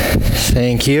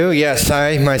Thank you. Yes,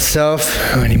 I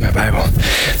myself, I need my Bible,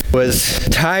 was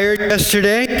tired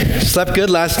yesterday. Slept good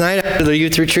last night after the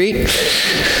youth retreat.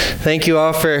 Thank you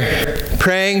all for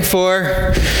praying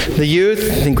for the youth.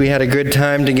 I think we had a good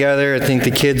time together. I think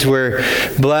the kids were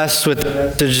blessed with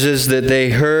the messages that they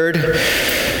heard.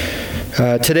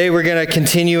 Today we're going to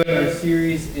continue our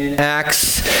series in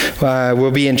Acts.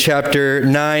 We'll be in chapter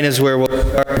 9 is where we'll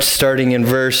start, starting in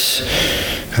verse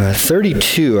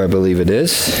 32, I believe it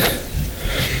is.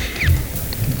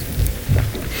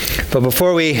 But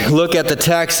before we look at the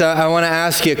text, I want to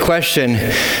ask you a question.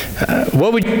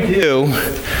 What would you do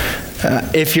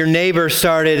if your neighbor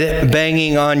started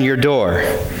banging on your door?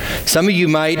 Some of you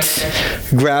might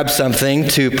grab something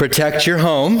to protect your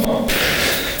home.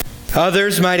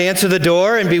 Others might answer the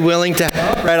door and be willing to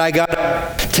help. Right? I got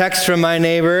a text from my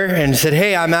neighbor and said,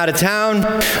 "Hey, I'm out of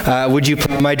town. Would you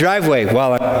plow my driveway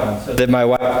while I'm gone so that my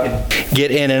wife can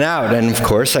get in and out?" And of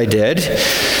course I did.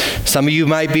 Some of you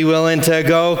might be willing to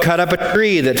go cut up a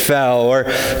tree that fell or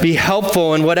be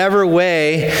helpful in whatever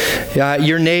way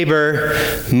your neighbor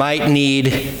might need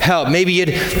help. Maybe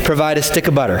you'd provide a stick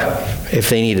of butter if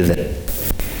they needed it.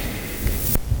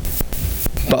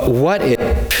 But what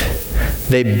if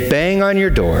they bang on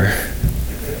your door,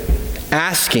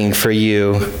 asking for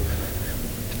you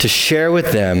to share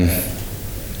with them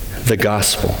the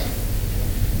gospel?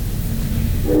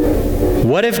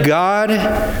 What if God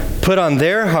put on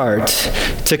their heart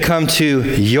to come to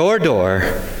your door?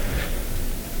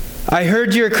 I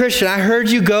heard you're a Christian. I heard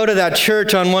you go to that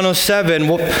church on 107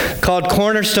 called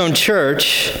Cornerstone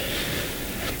Church.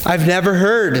 I've never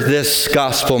heard this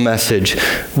gospel message.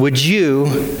 Would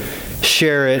you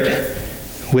share it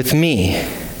with me?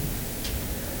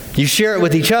 You share it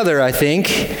with each other, I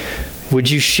think. Would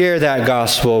you share that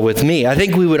gospel with me? I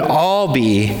think we would all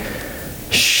be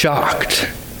shocked.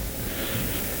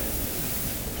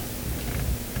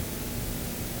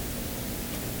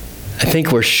 I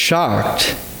think we're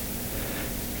shocked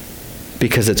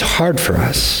because it's hard for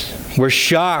us. We're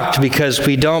shocked because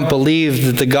we don't believe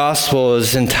that the gospel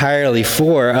is entirely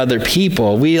for other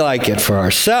people. We like it for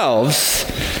ourselves,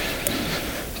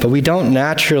 but we don't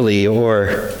naturally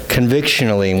or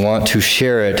convictionally want to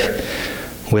share it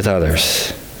with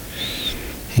others.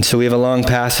 And so we have a long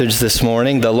passage this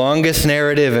morning, the longest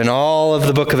narrative in all of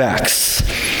the book of Acts.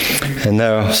 And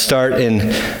they'll start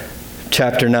in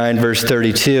chapter 9, verse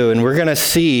 32. And we're going to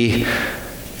see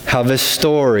how this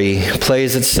story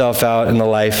plays itself out in the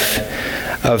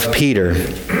life of Peter.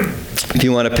 If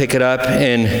you want to pick it up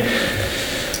in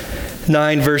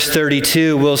 9, verse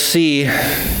 32, we'll see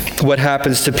what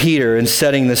happens to Peter in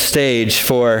setting the stage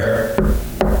for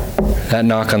that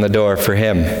knock on the door for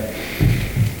him.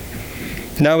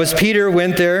 Now as Peter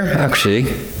went there, actually,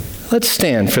 let's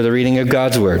stand for the reading of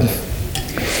God's word.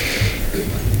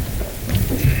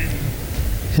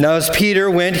 Now as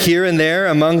Peter went here and there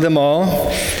among them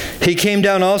all, he came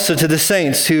down also to the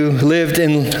saints who lived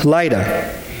in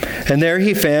Lydda. And there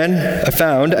he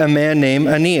found a man named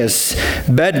Aeneas,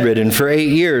 bedridden for 8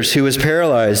 years, who was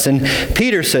paralyzed. And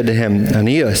Peter said to him,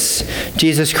 "Aeneas,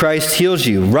 Jesus Christ heals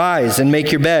you. Rise and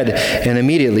make your bed." And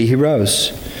immediately he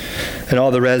rose. And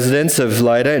all the residents of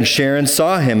Lydda and Sharon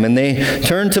saw him, and they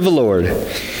turned to the Lord.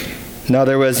 Now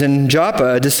there was in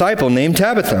Joppa a disciple named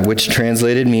Tabitha, which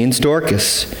translated means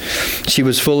Dorcas. She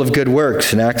was full of good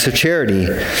works and acts of charity.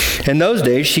 In those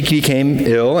days she became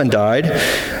ill and died.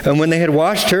 And when they had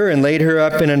washed her and laid her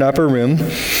up in an upper room,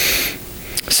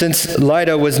 since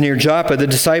Lydda was near Joppa, the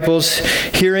disciples,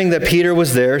 hearing that Peter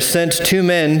was there, sent 2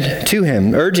 men to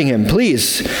him, urging him,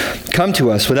 "Please come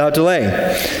to us without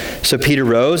delay." So Peter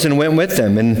rose and went with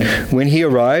them. And when he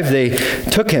arrived, they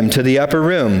took him to the upper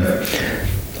room.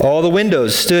 All the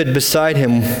widows stood beside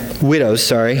him,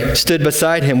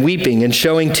 weeping and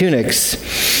showing tunics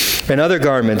and other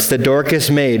garments that Dorcas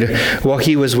made while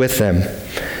he was with them.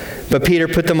 But Peter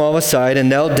put them all aside and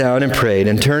knelt down and prayed.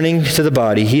 And turning to the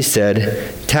body, he said,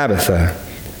 "Tabitha,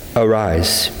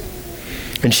 arise."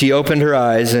 And she opened her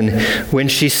eyes, and when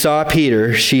she saw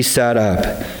Peter, she sat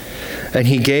up. And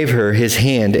he gave her his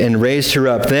hand and raised her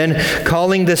up. Then,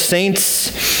 calling the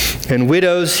saints and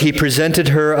widows, he presented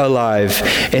her alive,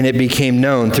 and it became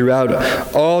known throughout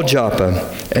all Joppa,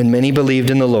 and many believed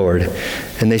in the Lord.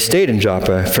 And they stayed in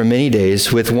Joppa for many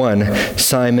days with one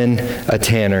Simon, a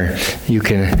tanner. You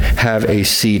can have a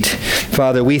seat.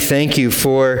 Father, we thank you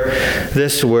for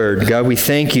this word. God, we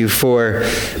thank you for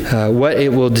what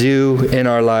it will do in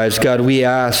our lives. God, we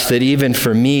ask that even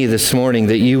for me this morning,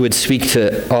 that you would speak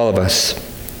to all of us.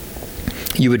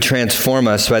 You would transform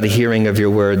us by the hearing of your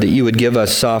word, that you would give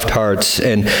us soft hearts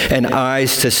and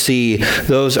eyes to see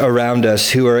those around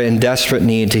us who are in desperate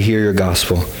need to hear your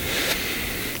gospel.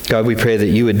 God, we pray that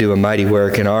you would do a mighty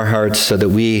work in our hearts so that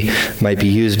we might be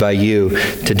used by you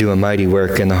to do a mighty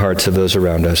work in the hearts of those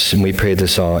around us. And we pray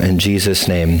this all in Jesus'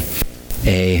 name.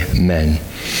 Amen.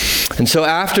 And so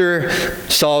after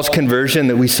Saul's conversion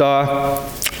that we saw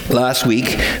last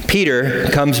week, Peter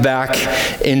comes back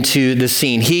into the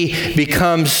scene. He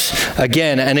becomes,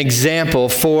 again, an example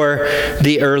for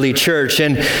the early church.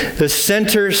 And the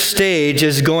center stage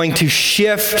is going to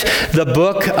shift the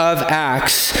book of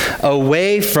Acts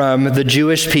away from the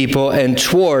Jewish people and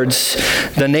towards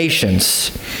the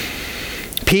nations.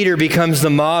 Peter becomes the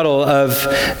model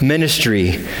of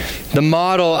ministry, the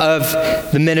model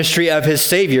of the ministry of his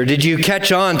Savior. Did you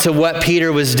catch on to what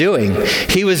Peter was doing?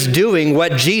 He was doing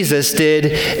what Jesus did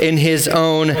in his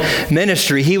own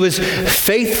ministry. He was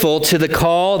faithful to the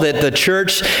call that the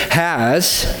church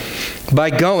has by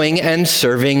going and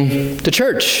serving the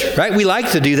church, right? We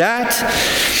like to do that.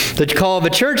 The call of a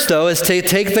church, though, is to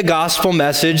take the gospel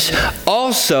message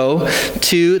also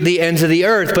to the ends of the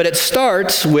earth, but it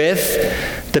starts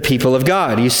with the people of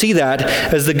God. You see that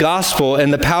as the gospel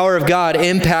and the power of God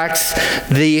impacts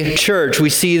the church. We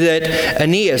see that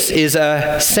Aeneas is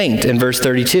a saint in verse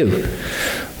 32.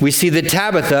 We see that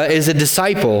Tabitha is a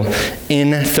disciple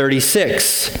in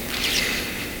 36.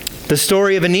 The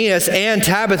story of Aeneas and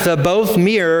Tabitha both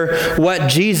mirror what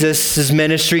Jesus'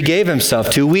 ministry gave himself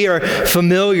to. We are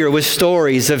familiar with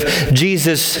stories of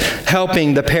Jesus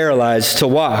helping the paralyzed to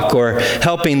walk or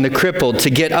helping the crippled to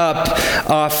get up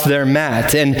off their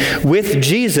mat. And with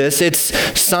Jesus, it's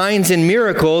signs and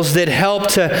miracles that help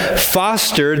to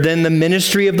foster then the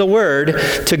ministry of the word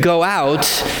to go out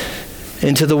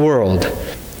into the world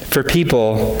for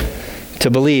people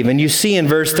to believe. And you see in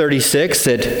verse 36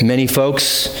 that many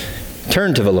folks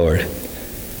turned to the Lord.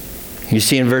 You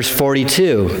see in verse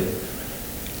 42,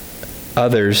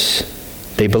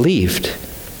 others, they believed.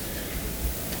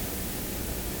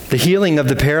 The healing of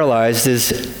the paralyzed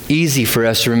is easy for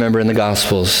us to remember in the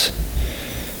Gospels.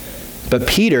 But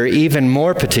Peter, even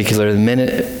more particular,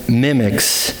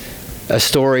 mimics a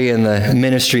story in the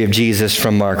ministry of Jesus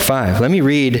from Mark 5. Let me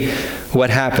read what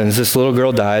happens. This little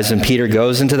girl dies, and Peter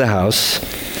goes into the house.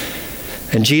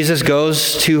 And Jesus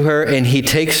goes to her, and he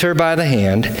takes her by the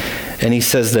hand, and he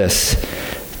says this,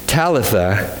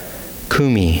 Talitha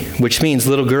cumi, which means,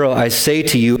 little girl, I say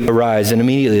to you, arise. And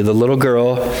immediately the little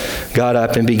girl got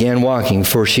up and began walking,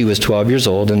 for she was 12 years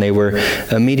old, and they were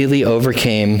immediately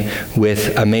overcame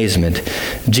with amazement.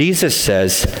 Jesus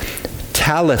says,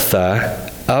 Talitha,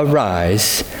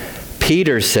 arise.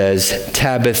 Peter says,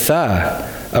 Tabitha,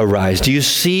 arise. Do you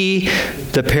see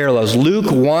the parallels?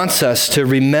 Luke wants us to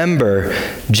remember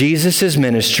Jesus'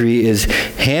 ministry is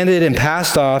handed and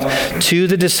passed off to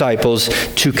the disciples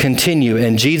to continue.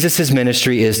 And Jesus'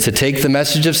 ministry is to take the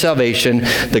message of salvation,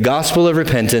 the gospel of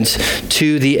repentance,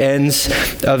 to the ends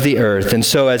of the earth. And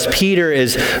so as Peter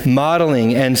is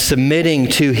modeling and submitting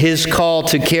to his call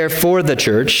to care for the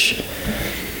church,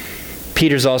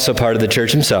 Peter's also part of the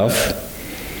church himself.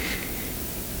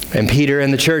 And Peter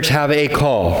and the church have a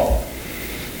call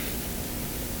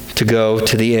to go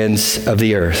to the ends of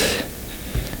the earth.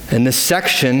 And this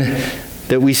section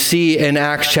that we see in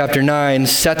Acts chapter 9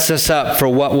 sets us up for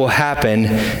what will happen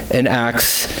in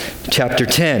Acts chapter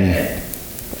 10.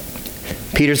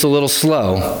 Peter's a little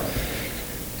slow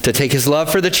to take his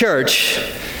love for the church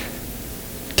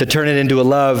to turn it into a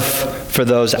love for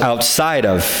those outside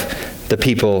of the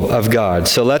people of God.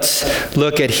 So let's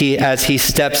look at as he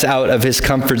steps out of his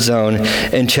comfort zone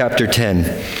in chapter 10.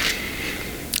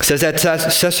 It says, at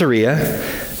Caesarea,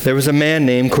 there was a man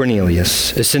named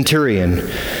Cornelius, a centurion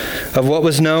of what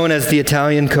was known as the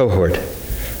Italian cohort,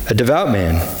 a devout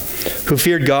man who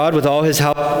feared God with all his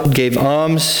household, gave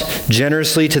alms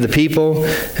generously to the people,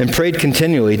 and prayed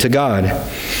continually to God.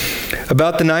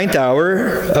 About the 9th hour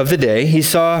of the day, he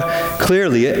saw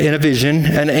clearly in a vision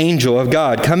an angel of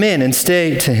God come in and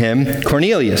say to him,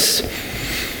 Cornelius.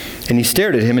 And he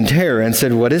stared at him in terror and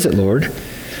said, What is it, Lord?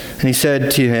 And he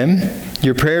said to him,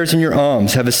 Your prayers and your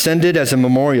alms have ascended as a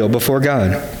memorial before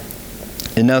God.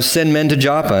 And now send men to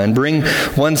Joppa and bring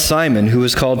one Simon who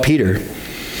is called Peter.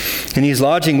 And he is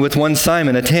lodging with one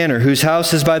Simon, a tanner, whose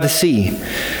house is by the sea.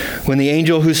 When the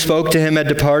angel who spoke to him had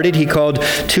departed, he called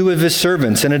 2 of his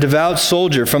servants and a devout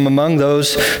soldier from among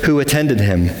those who attended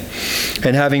him.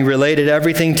 And having related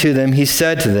everything to them, he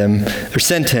sent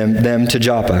them to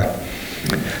Joppa.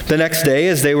 The next day,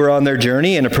 as they were on their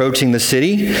journey and approaching the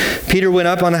city, Peter went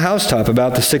up on a housetop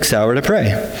about the 6th hour to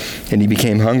pray. And he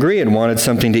became hungry and wanted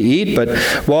something to eat, but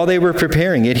while they were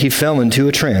preparing it, he fell into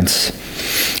a trance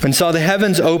and saw the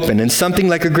heavens open and something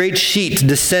like a great sheet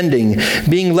descending,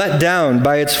 being let down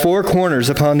by its 4 corners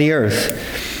upon the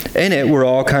earth. In it were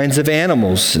all kinds of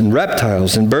animals and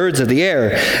reptiles and birds of the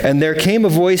air. And there came a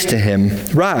voice to him,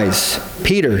 "Rise,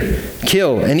 Peter,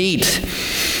 kill and eat."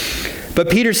 But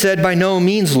Peter said, "By no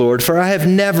means, Lord, for I have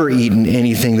never eaten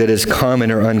anything that is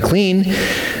common or unclean."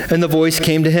 And the voice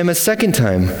came to him a second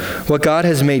time, "What God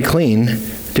has made clean,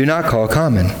 do not call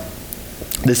common."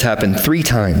 This happened 3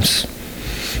 times,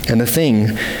 and the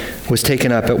thing was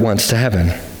taken up at once to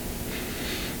heaven.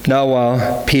 Now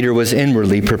while Peter was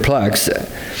inwardly perplexed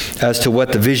as to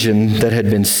what the vision that had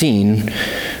been seen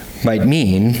might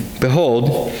mean,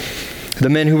 behold, the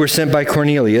men who were sent by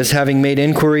Cornelius, having made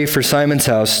inquiry for Simon's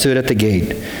house, stood at the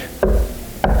gate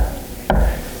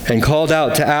and called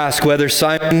out to ask whether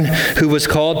Simon, who was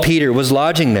called Peter, was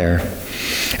lodging there.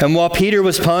 And while Peter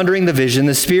was pondering the vision,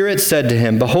 the Spirit said to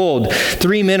him, "Behold,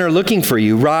 3 men are looking for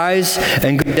you. Rise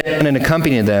and go down and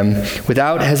accompany them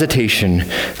without hesitation,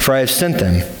 for I have sent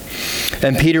them."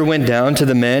 And Peter went down to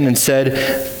the men and said,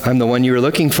 "I'm the one you were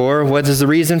looking for. What is the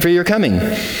reason for your coming?"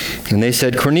 And they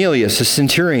said, "Cornelius, a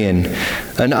centurion,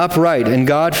 an upright and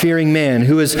God-fearing man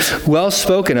who is well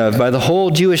spoken of by the whole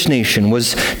Jewish nation,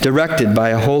 was directed by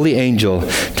a holy angel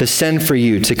to send for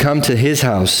you to come to his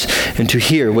house and to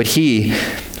hear what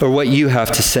you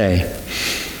have to say."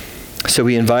 So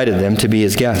he invited them to be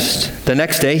his guests. The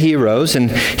next day he arose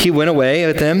and he went away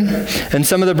with them, and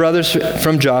some of the brothers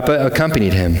from Joppa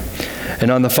accompanied him. And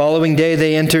on the following day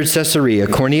they entered Caesarea.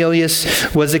 Cornelius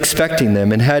was expecting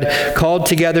them and had called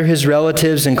together his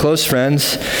relatives and close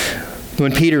friends.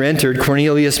 When Peter entered,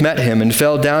 Cornelius met him and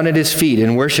fell down at his feet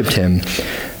and worshipped him.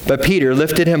 But Peter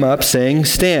lifted him up, saying,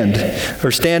 stand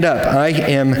up,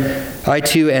 I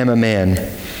too am a man."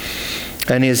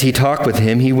 And as he talked with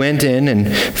him, he went in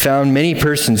and found many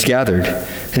persons gathered.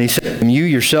 And he said to them, "You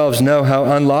yourselves know how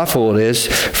unlawful it is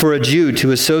for a Jew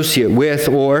to associate with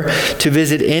or to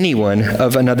visit anyone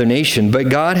of another nation. But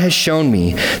God has shown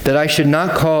me that I should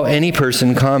not call any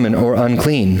person common or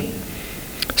unclean.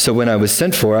 So when I was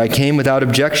sent for, I came without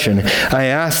objection. I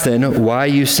asked then why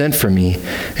you sent for me.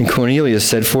 And Cornelius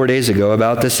said, 4 days ago,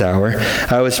 about this hour,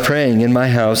 I was praying in my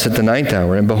house at the 9th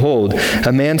hour, and behold,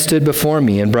 a man stood before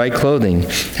me in bright clothing,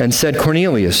 and said,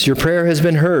 Cornelius, your prayer has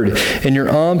been heard, and your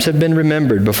alms have been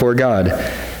remembered before God.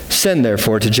 Send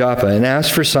therefore to Joppa and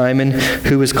ask for Simon,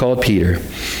 who is called Peter.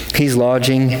 He's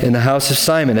lodging in the house of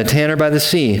Simon, a tanner by the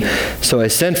sea. So I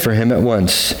sent for him at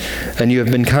once, and you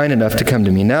have been kind enough to come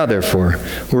to me. Now therefore,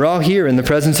 we're all here in the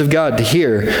presence of God to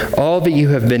hear all that you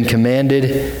have been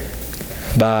commanded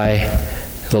by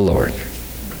the Lord."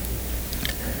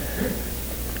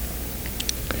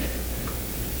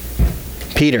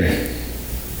 Peter,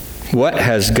 what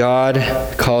has God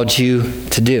called you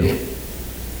to do?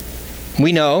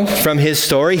 We know from his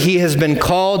story he has been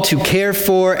called to care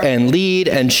for and lead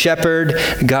and shepherd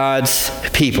God's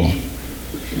people.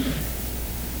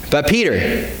 But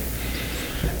Peter,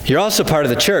 you're also part of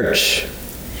the church.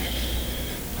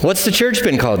 What's the church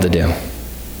been called to do?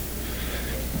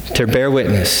 To bear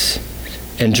witness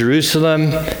in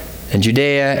Jerusalem and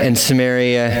Judea and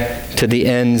Samaria to the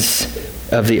ends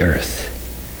of the earth.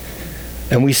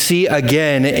 And we see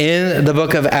again in the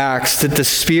book of Acts that the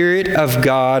Spirit of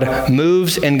God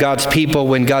moves in God's people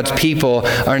when God's people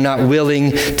are not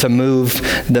willing to move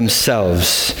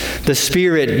themselves. The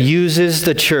Spirit uses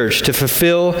the church to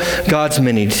fulfill God's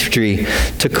ministry,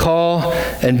 to call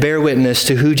and bear witness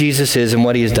to who Jesus is and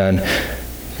what he has done.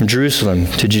 From Jerusalem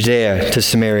to Judea to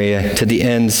Samaria to the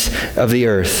ends of the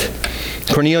earth.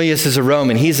 Cornelius is a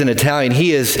Roman. He's an Italian.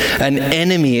 He is an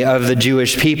enemy of the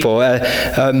Jewish people,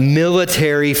 a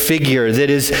military figure that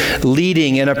is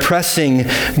leading and oppressing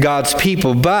God's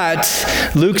people. But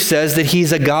Luke says that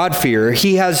he's a God-fearer.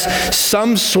 He has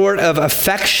some sort of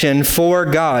affection for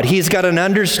God. He's got an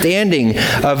understanding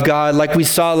of God like we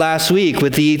saw last week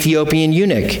with the Ethiopian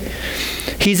eunuch.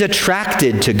 He's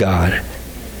attracted to God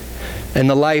and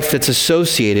the life that's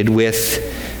associated with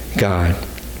God.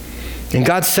 And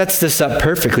God sets this up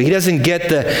perfectly. He doesn't get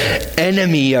the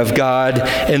enemy of God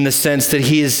in the sense that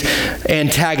he is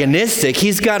antagonistic.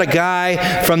 He's got a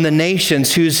guy from the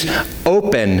nations who's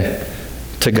open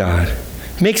to God.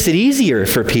 Makes it easier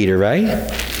for Peter, right?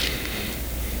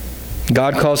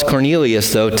 God calls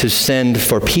Cornelius, though, to send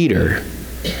for Peter.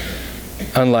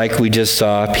 Unlike we just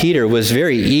saw, Peter was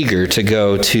very eager to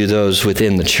go to those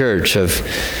within the church of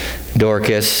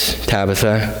Dorcas,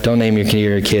 Tabitha, don't name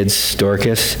your kids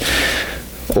Dorcas,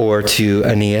 or to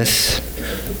Aeneas.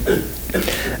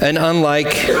 And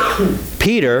unlike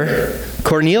Peter,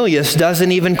 Cornelius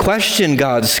doesn't even question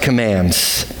God's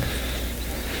commands.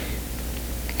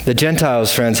 The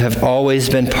Gentiles, friends, have always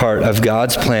been part of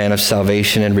God's plan of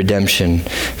salvation and redemption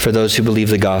for those who believe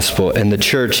the gospel, and the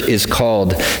church is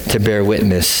called to bear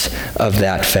witness of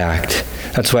that fact.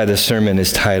 That's why the sermon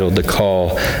is titled The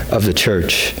Call of the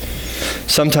Church.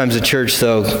 Sometimes the church,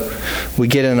 though, we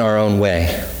get in our own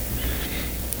way.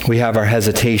 We have our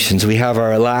hesitations. We have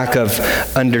our lack of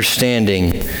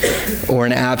understanding or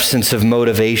an absence of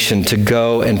motivation to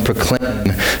go and proclaim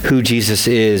who Jesus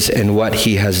is and what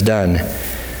he has done.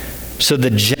 So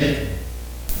the Gentiles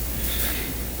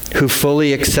who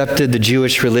fully accepted the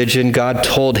Jewish religion, God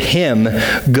told him,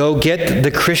 go get the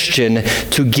Christian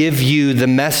to give you the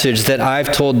message that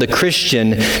I've told the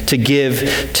Christian to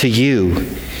give to you.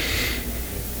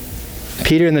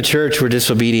 Peter and the church were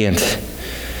disobedient.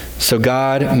 So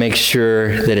God makes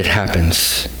sure that it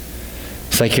happens.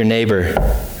 It's like your neighbor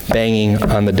banging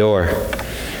on the door.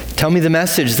 Tell me the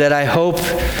message that I hope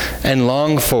and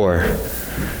long for.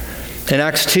 In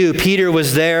Acts 2, Peter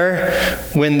was there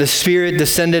when the Spirit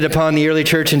descended upon the early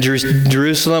church in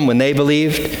Jerusalem when they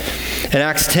believed. In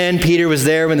Acts 10, Peter was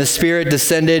there when the Spirit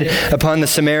descended upon the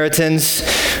Samaritans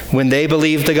when they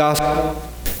believed the gospel.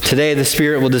 Today, the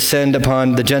Spirit will descend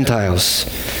upon the Gentiles.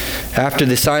 After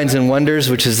the signs and wonders,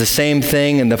 which is the same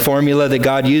thing and the formula that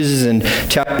God uses in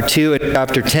chapter 2 and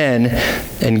chapter 10,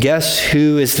 and guess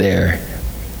who is there?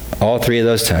 All three of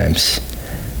those times.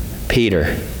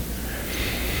 Peter.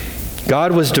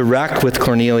 God was direct with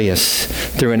Cornelius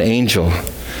through an angel.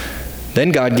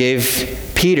 Then God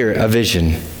gave Peter a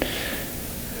vision.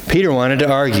 Peter wanted to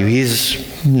argue.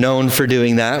 He's known for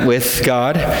doing that with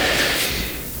God.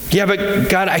 Yeah, but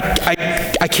God,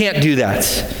 I can't do that.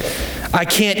 I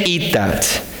can't eat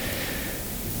that.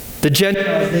 The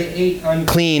Gentiles, they ate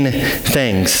unclean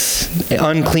things,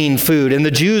 unclean food. And the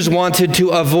Jews wanted to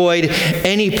avoid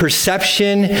any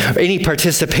perception or any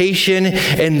participation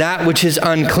in that which is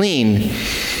unclean.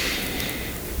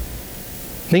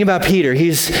 Think about Peter.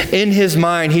 He's in his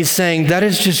mind, he's saying, that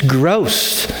is just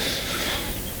gross.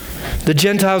 The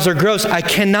Gentiles are gross. I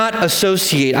cannot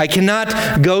associate. I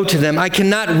cannot go to them. I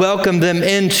cannot welcome them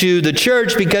into the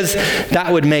church because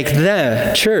that would make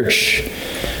the church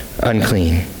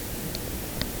unclean.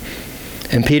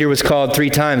 And Peter was called 3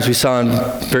 times. We saw in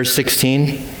verse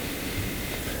 16.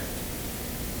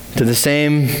 To the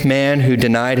same man who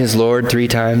denied his Lord 3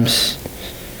 times.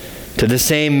 To the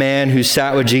same man who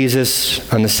sat with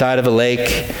Jesus on the side of a lake,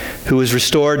 who was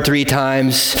restored 3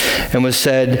 times and was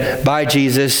said by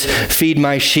Jesus, feed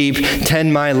my sheep,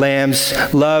 tend my lambs,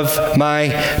 love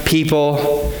my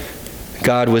people.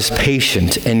 God was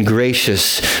patient and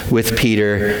gracious with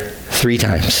Peter 3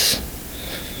 times.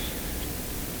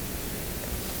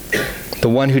 The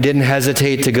one who didn't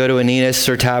hesitate to go to Aeneas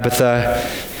or Tabitha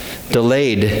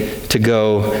delayed to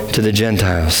go to the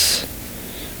Gentiles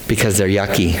because they're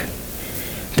yucky.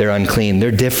 They're unclean. They're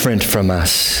different from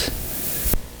us.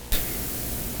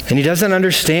 And he doesn't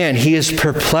understand. He is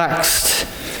perplexed.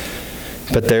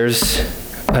 But there's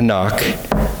a knock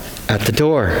at the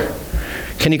door.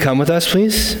 Can you come with us,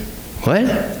 please?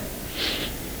 What?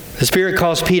 The Spirit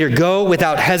calls Peter, go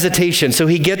without hesitation. So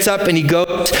he gets up and he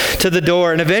goes to the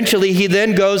door. And eventually he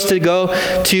then goes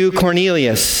to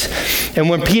Cornelius. And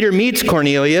when Peter meets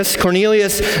Cornelius,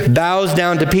 Cornelius bows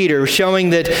down to Peter, showing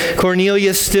that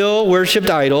Cornelius still worshipped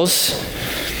idols,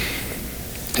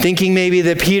 thinking maybe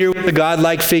that Peter was a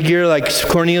godlike figure like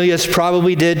Cornelius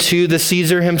probably did to the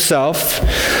Caesar himself.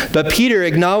 But Peter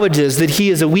acknowledges that he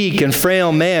is a weak and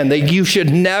frail man, that you should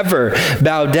never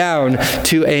bow down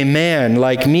to a man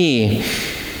like me.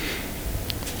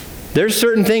 There's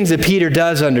certain things that Peter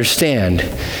does understand,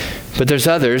 but there's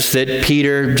others that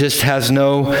Peter just has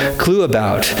no clue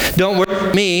about. Don't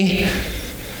worship me.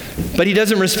 But he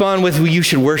doesn't respond with, well, you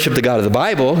should worship the God of the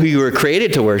Bible, who you were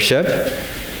created to worship.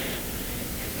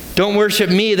 Don't worship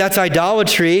me, that's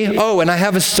idolatry. Oh, and I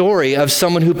have a story of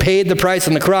someone who paid the price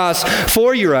on the cross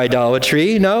for your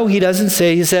idolatry. No, he doesn't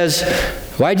say. He says,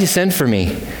 why'd you send for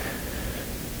me?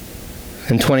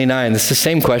 In 29, it's the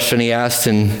same question he asked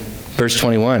in verse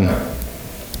 21.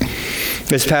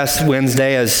 This past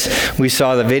Wednesday, as we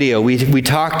saw the video, we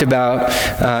talked about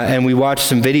and we watched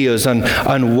some videos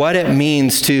on what it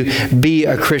means to be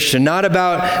a Christian. Not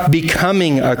about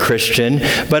becoming a Christian,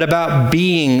 but about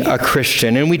being a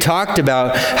Christian. And we talked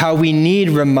about how we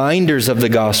need reminders of the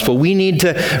gospel. We need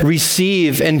to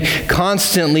receive and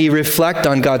constantly reflect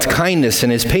on God's kindness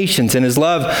and his patience and his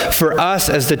love for us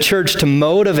as the church to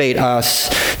motivate us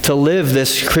to live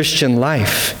this Christian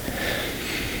life.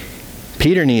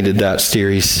 Peter needed that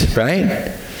series,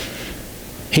 right?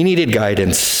 He needed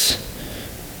guidance.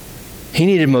 He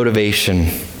needed motivation.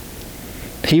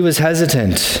 He was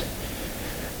hesitant.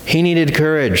 He needed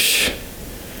courage.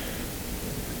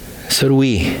 So do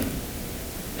we.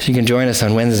 So you can join us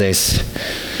on Wednesdays.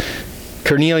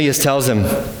 Cornelius tells him,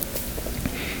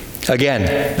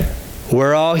 again,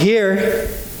 we're all here.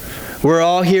 We're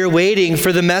all here waiting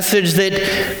for the message that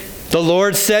the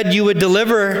Lord said you would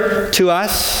deliver to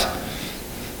us,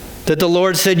 that the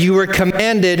Lord said you were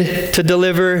commanded to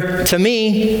deliver to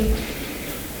me.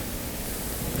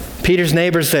 Peter's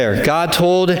neighbor's there. God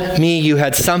told me you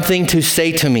had something to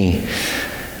say to me.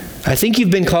 I think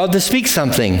you've been called to speak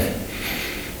something.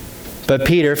 But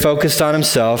Peter, focused on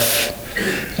himself,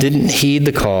 didn't heed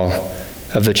the call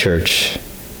of the church.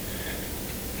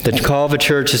 The call of a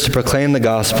church is to proclaim the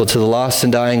gospel to the lost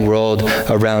and dying world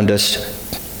around us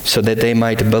so that they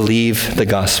might believe the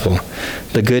gospel,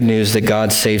 the good news that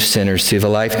God saves sinners through the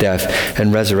life, death,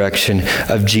 and resurrection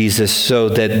of Jesus so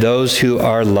that those who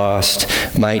are lost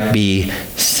might be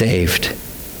saved.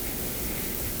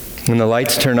 When the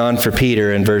lights turn on for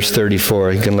Peter in verse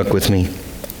 34, you can look with me.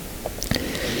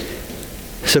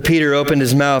 So Peter opened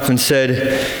his mouth and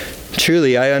said,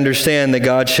 "Truly, I understand that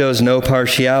God shows no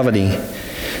partiality.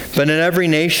 But in every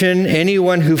nation,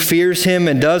 anyone who fears him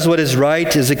and does what is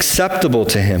right is acceptable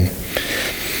to him.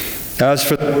 As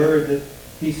for the word that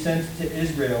he sent to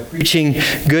Israel, preaching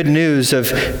good news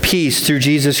of peace through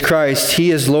Jesus Christ, he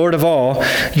is Lord of all.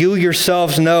 You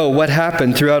yourselves know what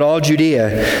happened throughout all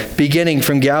Judea, beginning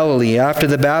from Galilee after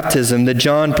the baptism that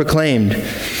John proclaimed,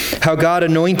 how God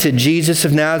anointed Jesus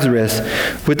of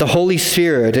Nazareth with the Holy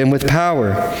Spirit and with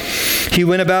power. He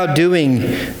went about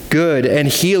doing good and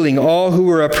healing all who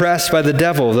were oppressed by the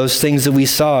devil, those things that we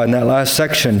saw in that last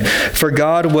section. For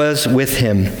God was with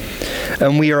him.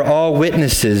 And we are all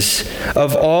witnesses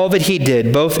of all that he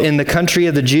did, both in the country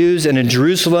of the Jews and in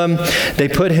Jerusalem. They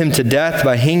put him to death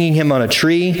by hanging him on a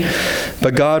tree.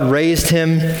 But God raised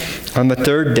him on the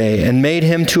third day and made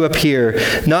him to appear,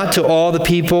 not to all the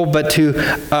people, but to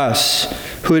us,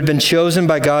 who had been chosen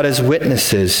by God as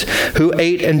witnesses, who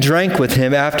ate and drank with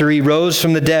him after he rose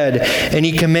from the dead. And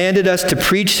he commanded us to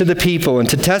preach to the people and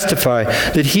to testify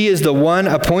that he is the one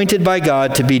appointed by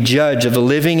God to be judge of the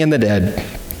living and the dead.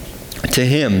 To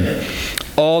him,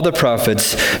 all the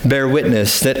prophets bear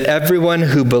witness that everyone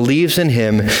who believes in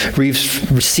him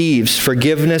receives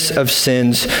forgiveness of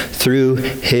sins through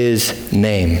his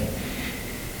name."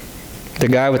 The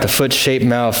guy with the foot-shaped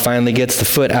mouth finally gets the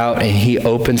foot out and he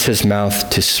opens his mouth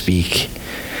to speak.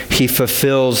 He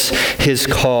fulfills his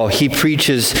call. He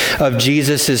preaches of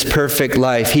Jesus' perfect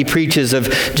life. He preaches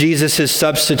of Jesus'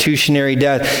 substitutionary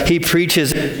death. He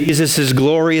preaches Jesus'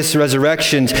 glorious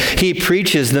resurrections. He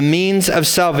preaches the means of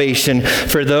salvation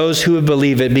for those who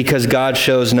believe it because God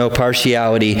shows no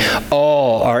partiality.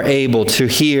 All are able to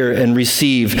hear and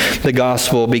receive the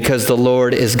gospel because the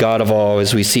Lord is God of all,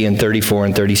 as we see in 34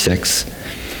 and 36.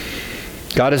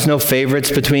 God has no favorites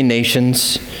between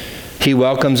nations. He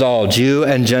welcomes all, Jew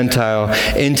and Gentile,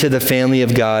 into the family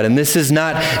of God. And this is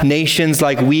not nations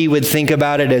like we would think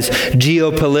about it as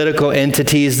geopolitical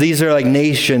entities. These are like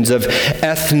nations of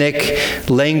ethnic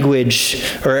language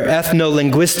or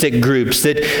ethno-linguistic groups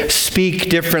that speak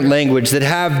different language, that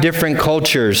have different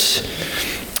cultures,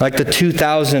 like the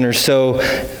 2,000 or so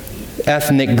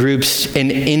ethnic groups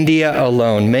in India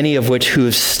alone, many of which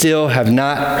who still have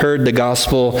not heard the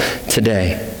gospel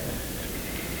today.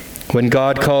 When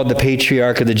God called the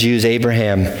patriarch of the Jews,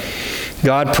 Abraham,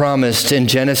 God promised in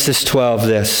Genesis 12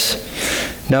 this,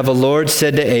 "Now the Lord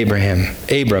said to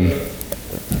Abram,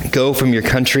 go from your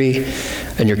country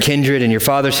and your kindred and your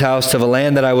father's house to the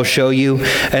land that I will show you,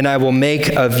 and I will make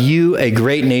of you a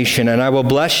great nation, and I will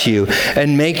bless you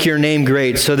and make your name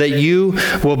great so that you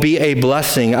will be a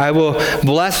blessing. I will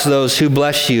bless those who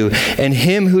bless you, and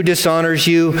him who dishonors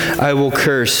you I will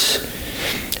curse.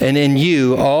 And in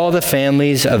you all the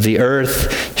families of the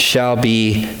earth shall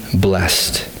be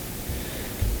blessed."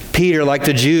 Peter, like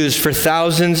the Jews for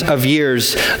thousands of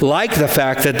years, liked the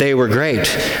fact that they were great.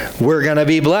 We're going to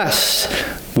be blessed.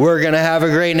 We're going to have a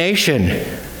great nation.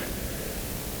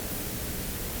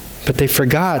 But they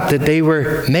forgot that they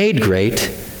were made great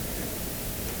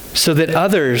so that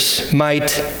others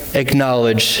might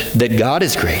acknowledge that God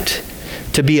is great,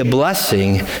 to be a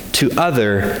blessing to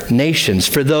other nations,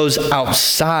 for those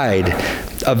outside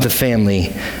of the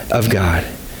family of God.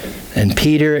 And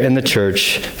Peter and the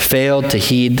church failed to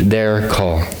heed their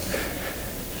call.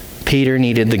 Peter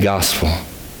needed the gospel.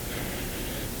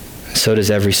 So does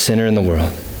every sinner in the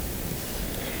world.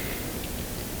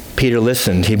 Peter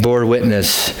listened. He bore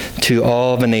witness to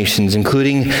all the nations,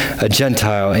 including a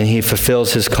Gentile, and he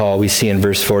fulfills his call, we see in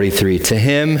verse 43. To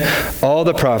him, all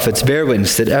the prophets bear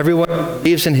witness that everyone who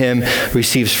believes in him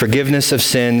receives forgiveness of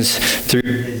sins through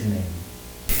his name.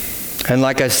 And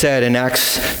like I said in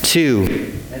Acts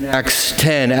 2 and Acts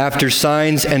 10, after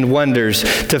signs and wonders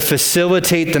to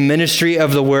facilitate the ministry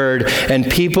of the word, and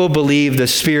people believe, the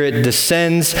Spirit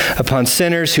descends upon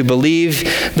sinners who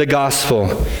believe the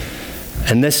gospel.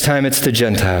 And this time it's the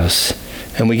Gentiles.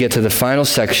 And we get to the final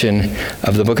section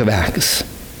of the book of Acts.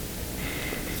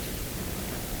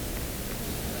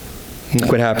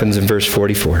 Look what happens in verse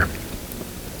 44.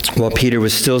 While Peter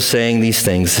was still saying these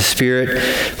things,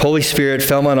 the Holy Spirit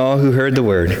fell on all who heard the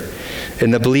word.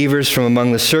 And the believers from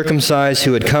among the circumcised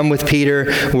who had come with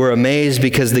Peter were amazed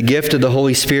because the gift of the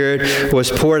Holy Spirit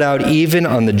was poured out even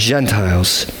on the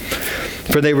Gentiles.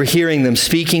 For they were hearing them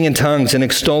speaking in tongues and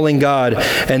extolling God.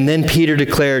 And then Peter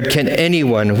declared, "Can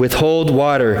anyone withhold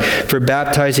water for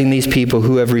baptizing these people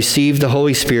who have received the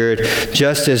Holy Spirit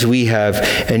just as we have?"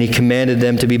 And he commanded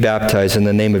them to be baptized in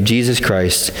the name of Jesus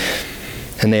Christ.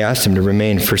 And they asked him to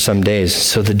remain for some days.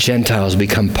 So the Gentiles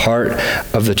become part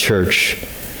of the church.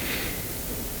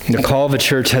 The call of a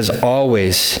church has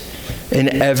always,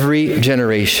 in every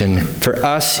generation, for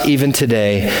us even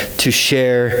today, to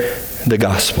share the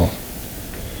gospel.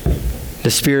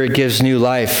 The Spirit gives new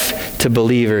life to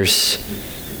believers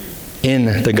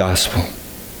in the gospel.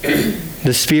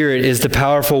 The Spirit is the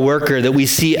powerful worker that we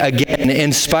see again,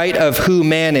 in spite of who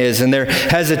man is and their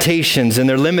hesitations and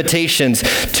their limitations,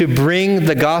 to bring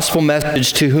the gospel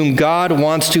message to whom God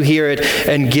wants to hear it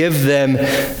and give them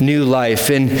new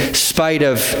life, in spite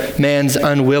of man's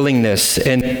unwillingness,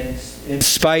 and in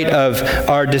spite of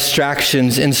our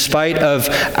distractions, in spite of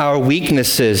our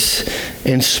weaknesses,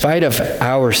 in spite of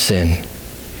our sin.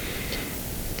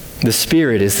 The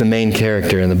Spirit is the main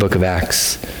character in the book of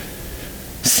Acts.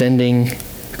 Sending,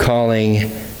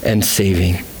 calling, and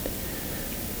saving.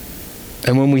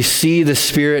 And when we see the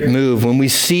Spirit move, when we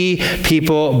see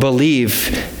people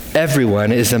believe,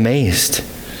 everyone is amazed.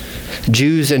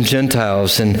 Jews and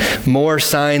Gentiles, and more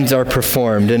signs are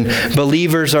performed, and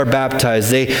believers are baptized.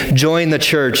 They join the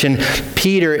church, and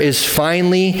Peter is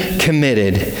finally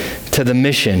committed to the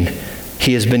mission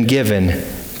he has been given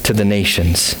to the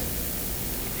nations.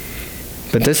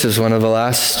 But this is one of the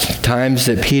last times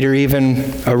that Peter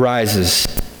even arises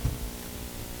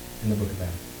in the book of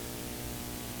Acts.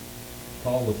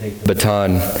 Paul will take the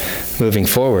baton moving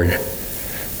forward,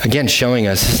 again showing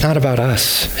us it's not about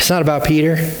us. It's not about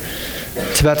Peter.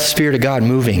 It's about the Spirit of God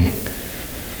moving.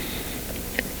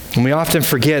 And we often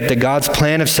forget that God's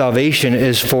plan of salvation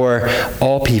is for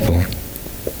all people.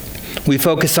 We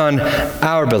focus on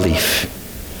our belief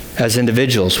as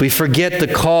individuals. We forget the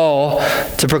call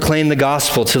to proclaim the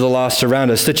gospel to the lost around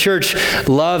us. The church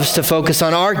loves to focus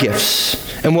on our gifts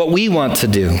and what we want to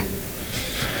do.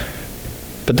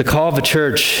 But the call of a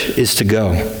church is to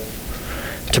go,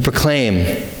 to proclaim.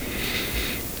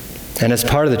 And as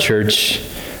part of the church,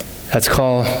 that's a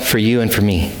call for you and for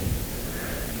me.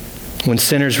 When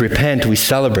sinners repent, we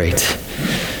celebrate.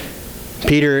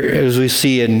 Peter, as we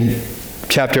see in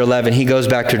chapter 11, he goes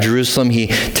back to Jerusalem. He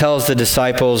tells the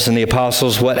disciples and the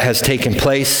apostles what has taken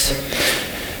place,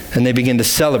 and they begin to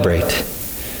celebrate.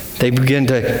 They begin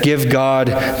to give God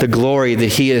the glory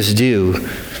that he is due,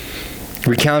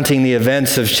 recounting the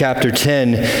events of chapter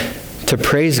 10 to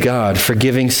praise God for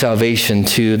giving salvation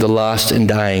to the lost and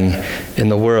dying in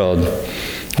the world.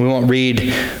 We won't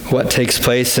read what takes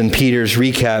place in Peter's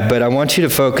recap, but I want you to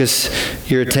focus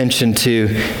your attention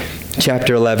to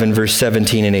chapter 11, verse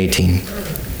 17 and 18.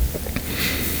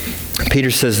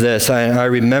 Peter says this, I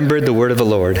remembered the word of the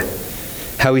Lord,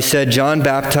 how he said, John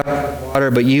baptized with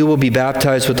water, but you will be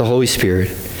baptized with the Holy Spirit.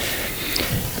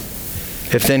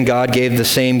 If then God gave the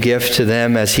same gift to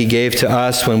them as he gave to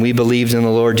us when we believed in the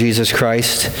Lord Jesus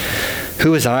Christ,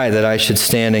 who was I that I should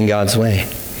stand in God's way?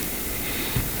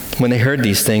 When they heard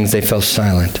these things, they fell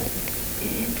silent.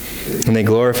 And they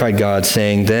glorified God,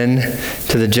 saying, then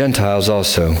to the Gentiles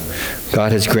also,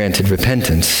 God has granted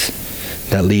repentance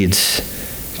that leads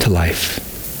to life.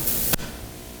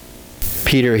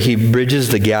 Peter, he bridges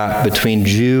the gap between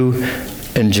Jew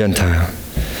and Gentile,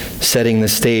 setting the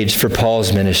stage for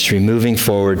Paul's ministry, moving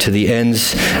forward to the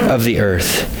ends of the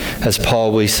earth. As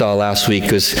Paul, we saw last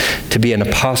week, was to be an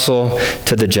apostle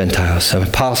to the Gentiles, an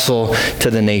apostle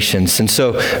to the nations. And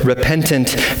so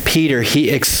repentant Peter, he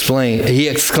exclaims,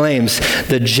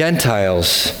 the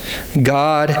Gentiles,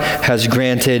 God has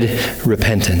granted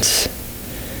repentance,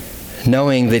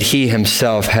 knowing that he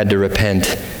himself had to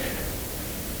repent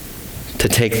to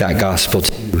take that gospel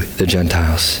to the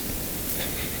Gentiles.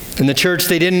 In the church,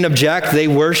 they didn't object. They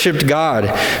worshiped God.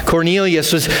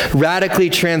 Cornelius was radically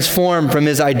transformed from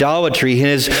his idolatry,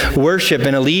 his worship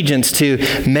and allegiance to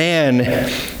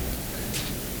man,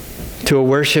 to a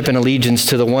worship and allegiance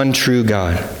to the one true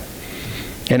God.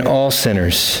 And all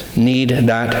sinners need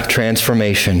that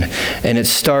transformation. And it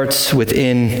starts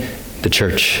within the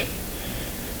church.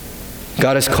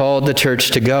 God has called the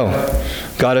church to go.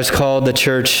 God has called the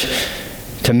church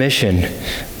to mission.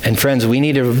 And friends, we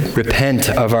need to repent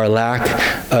of our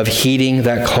lack of heeding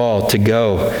that call to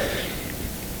go.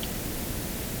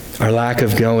 Our lack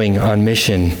of going on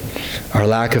mission. Our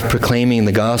lack of proclaiming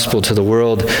the gospel to the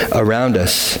world around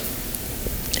us.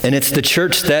 And it's the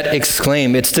church that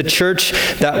exclaim, it's the church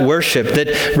that worship,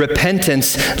 that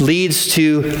repentance leads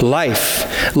to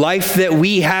life. Life that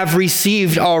we have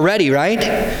received already, right?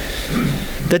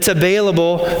 That's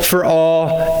available for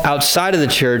all outside of the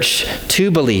church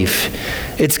to believe.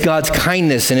 It's God's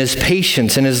kindness and His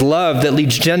patience and His love that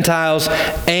leads Gentiles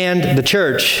and the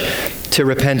church to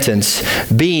repentance.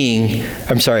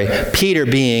 Peter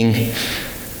being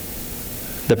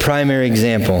the primary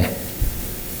example.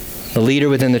 The leader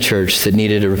within the church that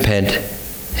needed to repent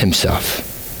himself.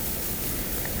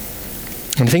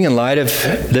 I think in light of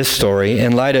this story,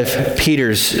 in light of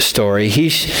Peter's story, he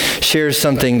shares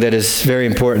something that is very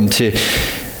important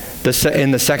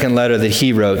in the second letter that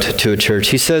he wrote to a church.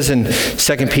 He says in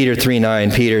 2 Peter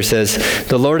 3:9, Peter says,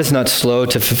 "The Lord is not slow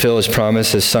to fulfill His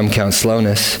promise, as some count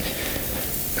slowness,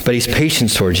 but He's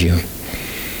patient towards you,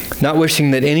 not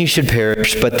wishing that any should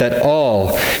perish, but that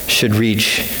all should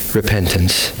reach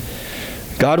repentance."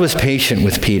 God was patient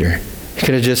with Peter. He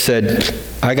could have just said,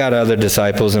 I got other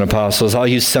disciples and apostles, I'll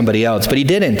use somebody else. But He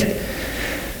didn't.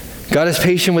 God is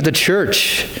patient with the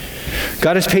church.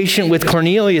 God is patient with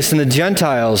Cornelius and the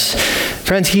Gentiles.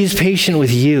 Friends, He's patient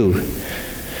with you.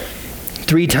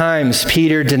 3 times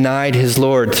Peter denied his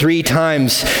Lord. 3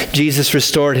 times Jesus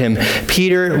restored him.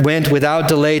 Peter went without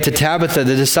delay to Tabitha,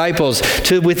 the disciples,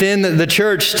 to within the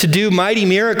church to do mighty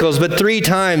miracles. But 3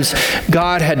 times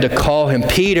God had to call him,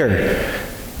 Peter,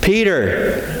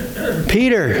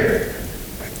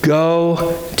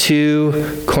 go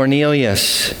to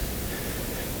Cornelius.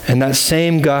 And that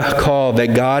same call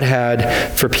that God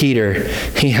had for Peter,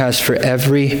 He has for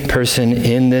every person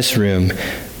in this room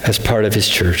as part of His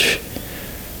church.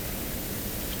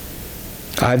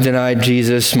 I've denied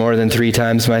Jesus more than 3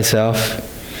 times myself.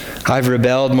 I've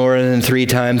rebelled more than 3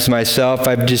 times myself.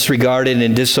 I've disregarded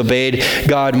and disobeyed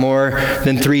God more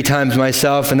than 3 times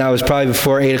myself, and that was probably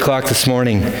before 8 o'clock this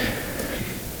morning.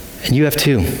 And you have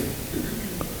too.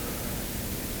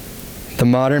 The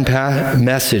modern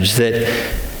message that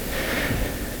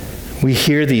we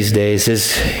hear these days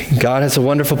is God has a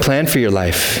wonderful plan for your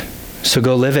life, so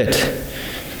go live it.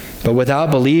 But without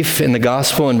belief in the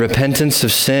gospel and repentance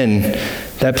of sin,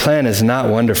 that plan is not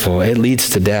wonderful. It leads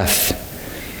to death.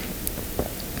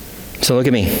 So look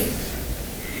at me.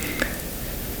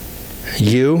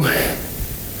 You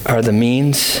are the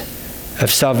means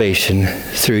of salvation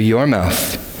through your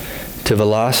mouth to the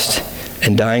lost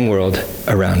and dying world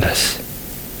around us.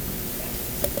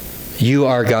 You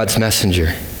are God's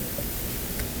messenger.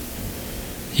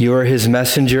 You are His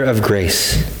messenger of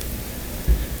grace.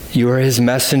 You are His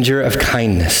messenger of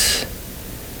kindness.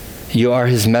 You are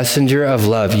His messenger of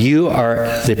love. You are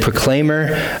the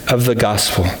proclaimer of the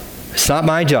gospel. It's not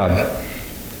my job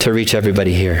to reach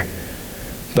everybody here.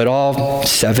 But all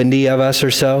 70 of us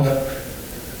or so,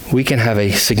 we can have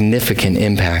a significant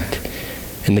impact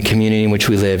in the community in which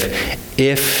we live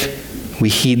if we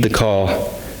heed the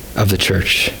call of the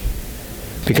church.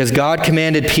 Because God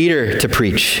commanded Peter to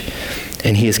preach,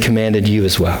 and He has commanded you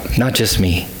as well. Not just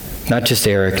me, not just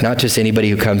Eric, not just anybody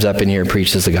who comes up in here and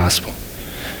preaches the gospel.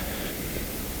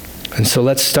 And so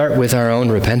let's start with our own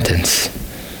repentance,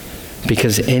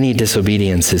 because any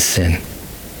disobedience is sin.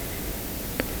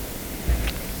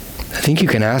 I think you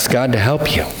can ask God to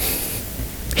help you.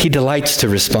 He delights to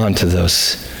respond to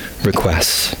those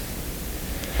requests.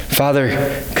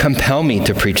 Father, compel me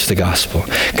to preach the gospel.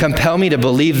 Compel me to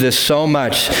believe this so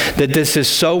much, that this is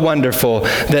so wonderful,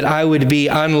 that I would be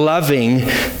unloving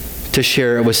to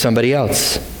share it with somebody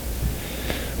else.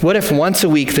 What if once a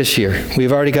week this year,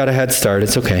 we've already got a head start,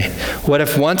 it's okay. What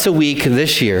if once a week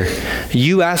this year,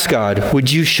 you ask God,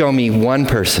 would you show me one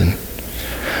person?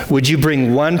 Would you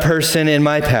bring one person in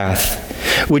my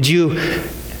path? Would you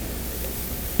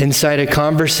incite a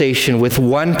conversation with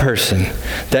one person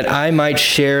that I might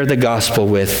share the gospel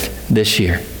with this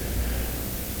year?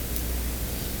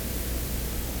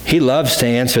 He loves to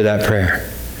answer that prayer.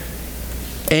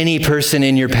 Any person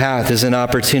in your path is an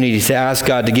opportunity to ask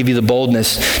God to give you the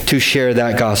boldness to share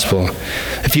that gospel.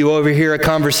 If you overhear a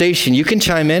conversation, you can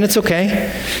chime in, it's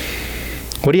okay.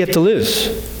 What do you have to lose?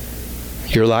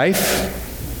 Your life?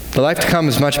 The life to come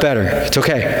is much better. It's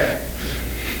okay.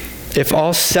 If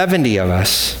all 70 of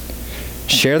us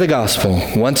share the gospel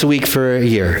once a week for a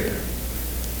year,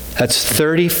 That's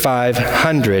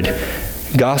 3,500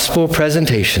 gospel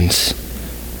presentations.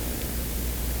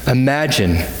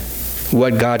 Imagine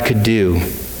what God could do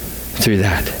through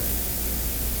that.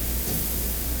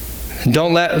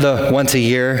 Don't let the once a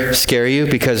year scare you,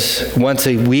 because once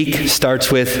a week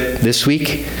starts with this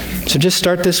week. So just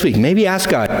start this week. Maybe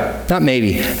ask God. Not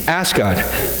maybe. Ask God.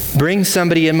 Bring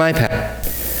somebody in my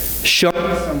path. Show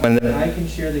me someone that I can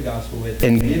share the gospel with,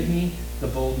 and give me the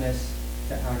boldness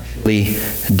to actually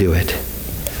do it.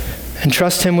 And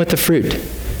trust Him with the fruit.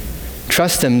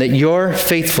 Trust Him that your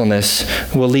faithfulness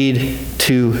will lead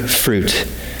to fruit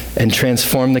and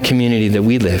transform the community that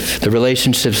we live, the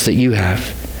relationships that you have.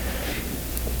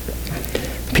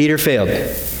 Peter failed,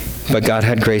 but God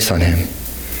had grace on him.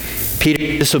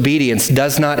 Peter's disobedience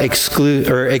does not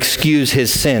excuse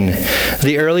his sin.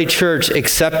 The early church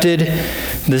accepted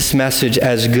this message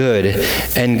as good,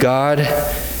 and God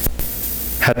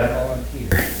had a call on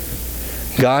Peter.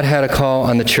 God had a call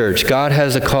on the church. God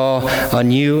has a call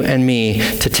on you and me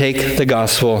to take the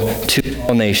gospel to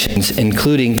all nations,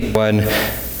 including the one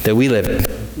that we live in,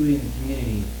 including the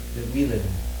community that we live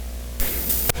in.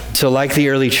 So like the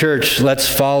early church, let's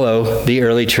follow the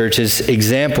early church's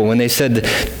example. When they said,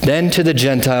 then to the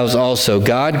Gentiles also,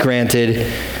 God granted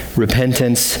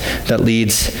repentance that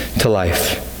leads to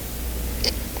life.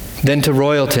 Then to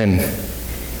Royalton,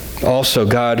 also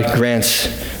God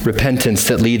grants repentance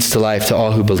that leads to life to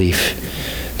all who believe.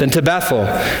 Then to Bethel,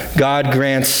 God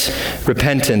grants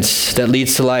repentance that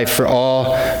leads to life for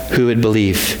all who would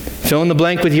believe. Fill in the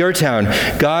blank with your town.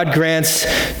 God grants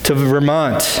to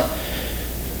Vermont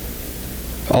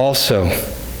also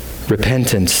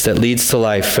repentance that leads to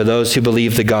life for those who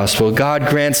believe the gospel. God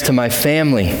grants to my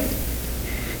family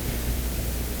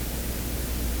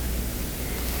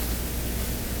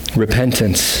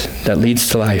repentance that leads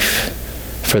to life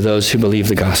for those who believe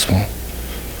the gospel.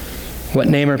 What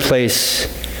name or place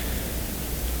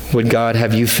would God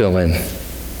have you fill in?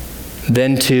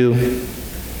 Then to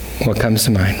what comes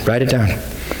to mind? Write it down.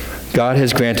 God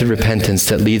has granted repentance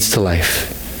that leads to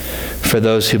life for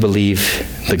those who believe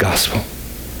the gospel.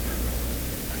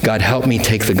 God, help me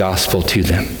take the gospel to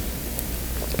them.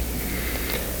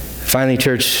 Finally,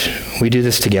 church, we do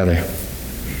this together.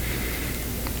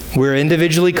 We're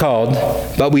individually called,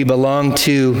 but we belong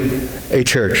to a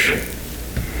church.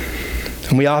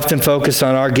 And we often focus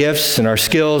on our gifts and our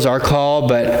skills, our call,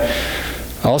 but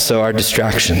also our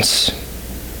distractions,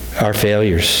 our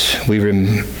failures. We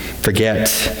forget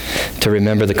to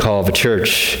remember the call of a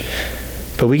church.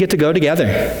 But we get to go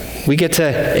together. We get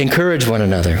to encourage one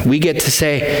another. We get to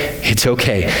say, it's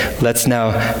okay. Let's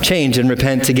now change and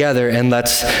repent together, and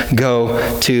let's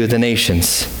go to the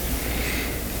nations.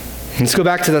 Let's go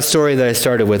back to the story that I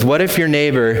started with. What if your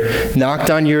neighbor knocked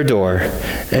on your door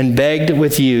and begged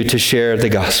with you to share the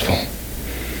gospel?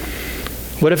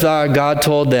 What if God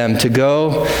told them to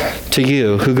go to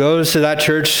you, who goes to that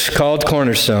church called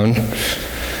Cornerstone,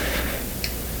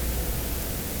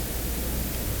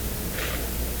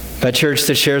 that church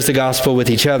that shares the gospel with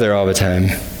each other all the time,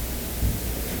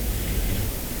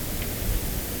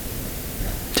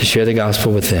 to share the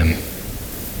gospel with them?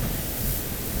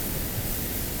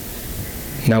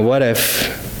 Now, what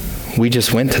if we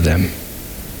just went to them?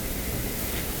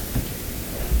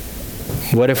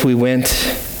 What if we went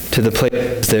to the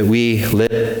places that we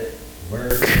live,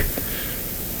 work,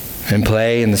 and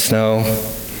play in the snow,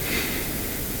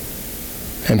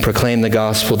 and proclaim the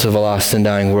gospel to the lost and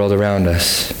dying world around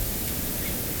us?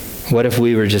 What if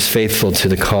we were just faithful to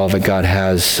the call that God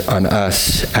has on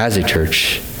us as a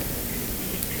church?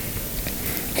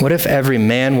 What if every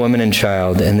man, woman, and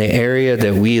child in the area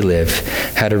that we live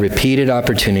had a repeated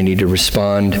opportunity to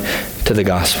respond to the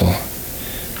gospel?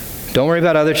 Don't worry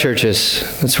about other churches.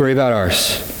 Let's worry about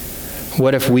ours.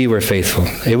 What if we were faithful?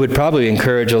 It would probably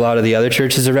encourage a lot of the other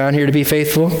churches around here to be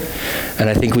faithful, and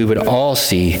I think we would all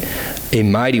see a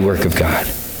mighty work of God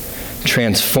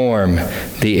transform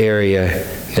the area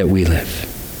that we live.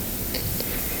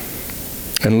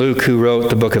 And Luke, who wrote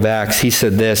the book of Acts, he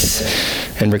said this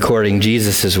in recording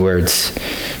Jesus' words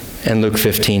in Luke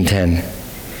 15:10.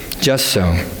 Just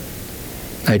so,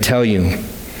 I tell you,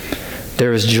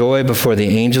 there is joy before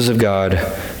the angels of God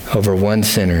over one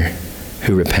sinner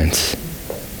who repents.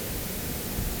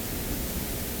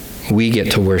 We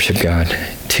get to worship God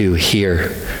too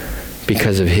here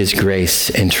because of his grace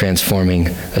in transforming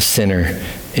a sinner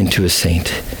into a saint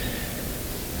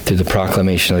through the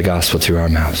proclamation of the gospel through our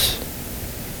mouths.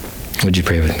 Would you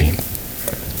pray with me?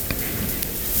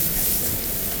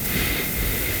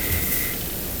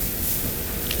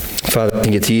 Father, I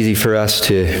think it's easy for us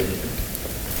to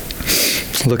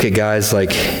look at guys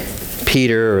like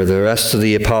Peter or the rest of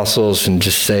the apostles and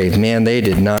just say, man, they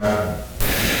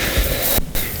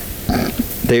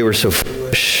were so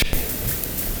foolish.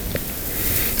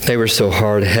 They were so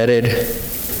hard-headed.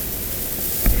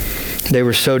 They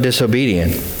were so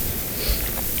disobedient.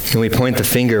 And we point the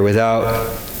finger without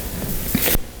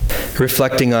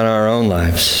reflecting on our own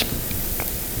lives,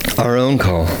 our own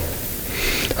call,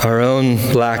 our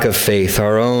own lack of faith,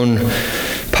 our own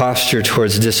posture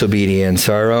towards disobedience,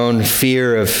 our own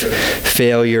fear of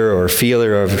failure or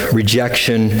fear of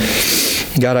rejection.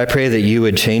 God, I pray that you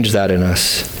would change that in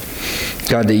us.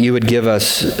 God, that you would give us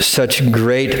such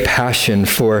great passion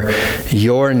for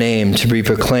your name to be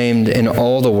proclaimed in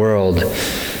all the world,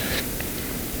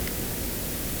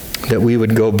 that we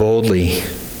would go boldly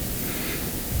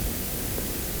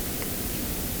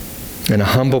in a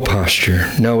humble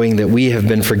posture, knowing that we have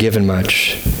been forgiven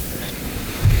much,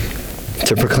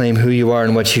 to proclaim who you are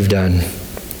and what you've done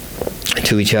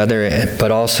to each other,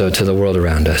 but also to the world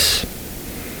around us.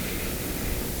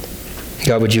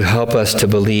 God, would you help us to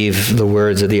believe the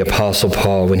words of the Apostle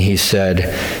Paul when he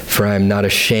said, "For I am not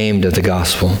ashamed of the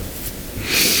gospel,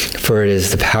 for it is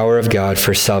the power of God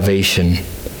for salvation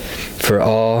for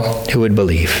all who would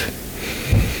believe,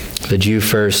 the Jew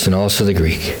first and also the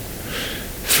Greek.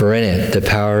 For in it the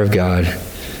power of God,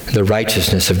 the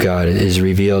righteousness of God is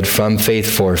revealed from faith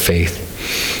for faith.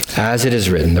 As it is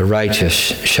written, the righteous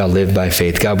shall live by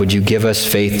faith." God, would you give us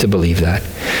faith to believe that?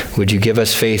 Would you give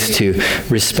us faith to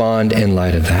respond in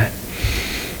light of that?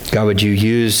 God, would you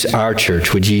use our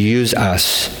church? Would you use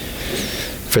us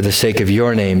for the sake of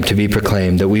your name to be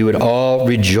proclaimed, that we would all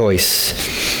rejoice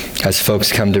as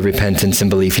folks come to repentance and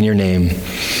belief in your name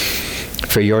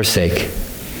for your sake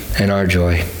and our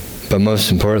joy, but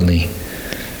most importantly,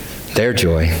 their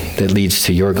joy that leads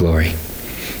to your glory.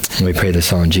 And we pray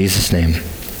this all in Jesus' name.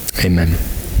 Amen.